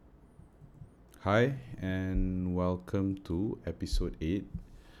Hi and welcome to episode 8.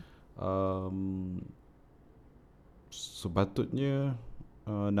 Um, Sepatutnya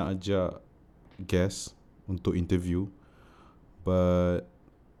nak ajak guest untuk interview, but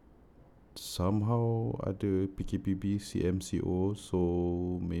somehow ada PKPB CMCO, so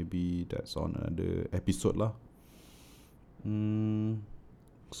maybe that's on another episode lah.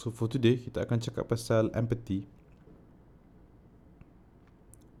 So for today kita akan cakap pasal empathy.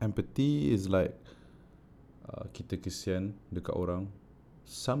 Empathy is like kita kesian dekat orang.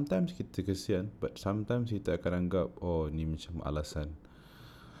 Sometimes kita kesian, but sometimes kita akan anggap oh ni macam alasan.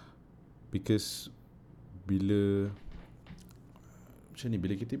 Because bila macam ni,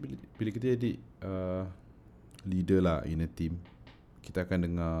 bila kita jadi leader lah in a team, kita akan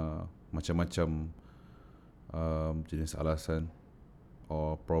dengar macam-macam jenis alasan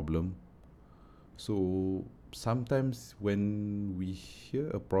or problem. So sometimes when we hear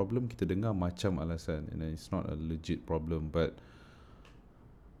a problem, kita dengar macam alasan, and it's not a legit problem. But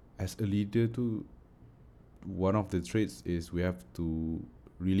as a leader tu, one of the traits is we have to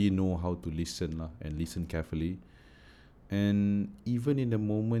really know how to listen lah, and listen carefully. And even in the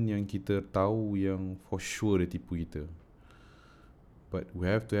moment yang kita tahu yang for sure dia tipu kita, but we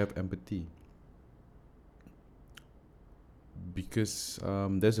have to have empathy. Because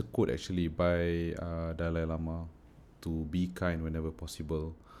there's a quote actually by Dalai Lama, to be kind whenever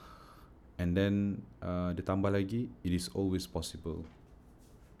possible. And then dia tambah lagi, it is always possible.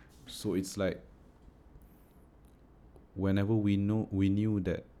 So it's like whenever we knew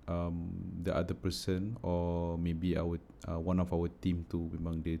that the other person or maybe our one of our team tu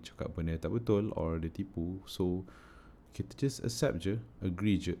memang dia cakap benda tak betul or dia tipu, so kita just accept je,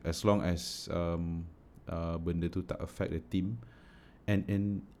 agree je, as long as benda tu tak affect the team. And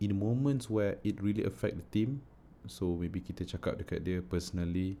in moments where it really affect the team, so maybe kita cakap dekat dia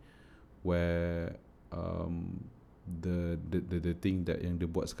personally, where the thing that yang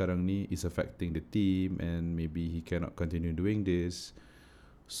dia buat sekarang ni is affecting the team, and maybe he cannot continue doing this.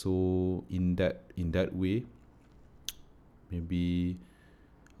 So in that way, maybe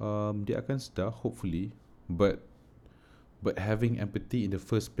dia akan sedar, hopefully. But having empathy in the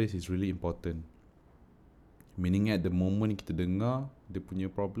first place is really important. Meaning at the moment kita dengar dia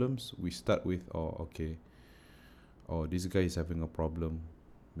punya problems, we start with, oh okay, oh this guy is having a problem,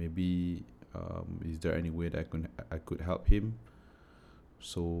 maybe is there any way that I could help him?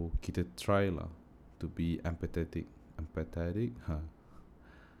 So kita try lah to be empathetic,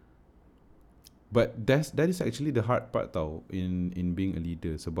 But that is actually the hard part tau, in being a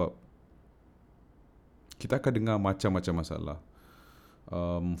leader. Sebab kita akan dengar macam-macam masalah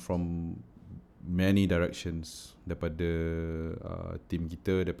from many directions, daripada team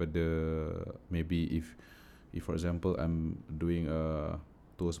kita, daripada maybe if for example I'm doing a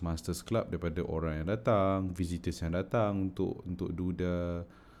Toastmasters Club, daripada orang yang datang, visitors yang datang untuk do the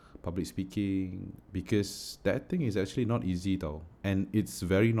public speaking, because that thing is actually not easy tau, and it's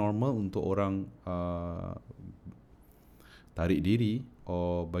very normal untuk orang tarik diri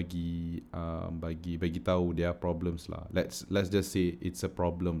or bagi tahu their problems lah. Let's just say it's a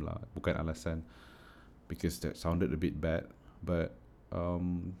problem lah, bukan alasan, because that sounded a bit bad. But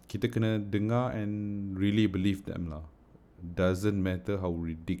kita kena dengar and really believe them lah. Doesn't matter how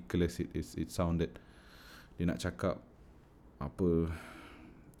ridiculous it sounded. Dia nak cakap apa,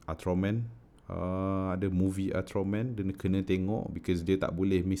 Ultraman, ada movie Ultraman, dia kena tengok because dia tak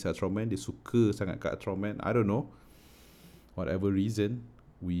boleh miss Ultraman. Dia suka sangat kat Ultraman, I don't know, whatever reason,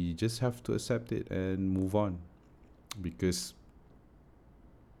 we just have to accept it and move on. Because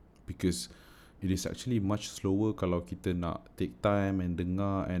it is actually much slower kalau kita nak take time and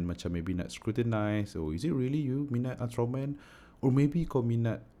dengar and macam maybe nak scrutinize. Oh, is it really you minat Ultraman? Or maybe kau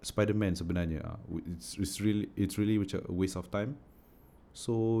minat Spider-Man sebenarnya. It's really macam a waste of time.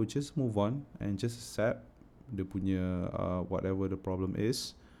 So just move on and just accept dia punya whatever the problem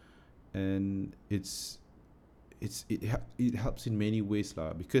is. And it helps in many ways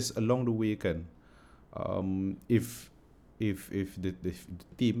lah, because along the way kan, if the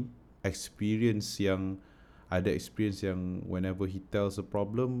team experience yang whenever he tells a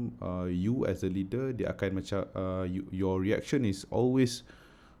problem, you as a leader, dia akan macam your reaction is always,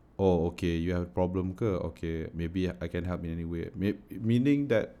 oh okay, you have a problem ke, okay, maybe I can help in any way. Meaning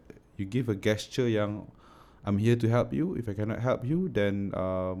that you give a gesture yang I'm here to help you. If I cannot help you, then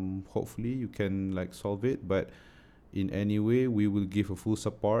hopefully you can like solve it, but in any way we will give a full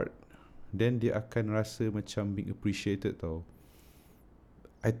support. Then dia akan rasa macam being appreciated tau.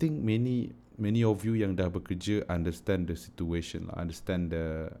 I think many of you yang dah bekerja understand the situation lah, understand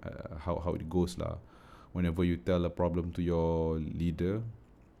the how it goes lah. Whenever you tell a problem to your leader,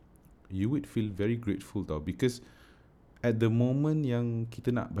 you would feel very grateful tau, because at the moment yang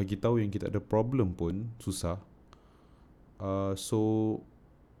kita nak bagi tahu yang kita ada problem pun susah. So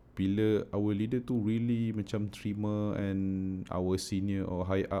bila our leader tu really macam terima, and our senior or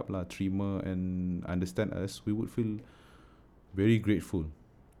high up lah terima and understand us, we would feel very grateful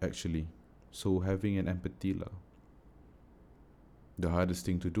actually. So having an empathy lah, the hardest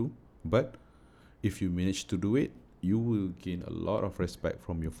thing to do, but if you manage to do it, you will gain a lot of respect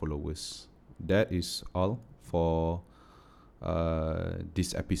from your followers. That is all for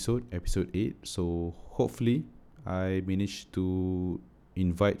this episode 8. So hopefully I managed to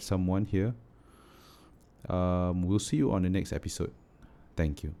invite someone here. We'll see you on the next episode.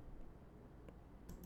 Thank you.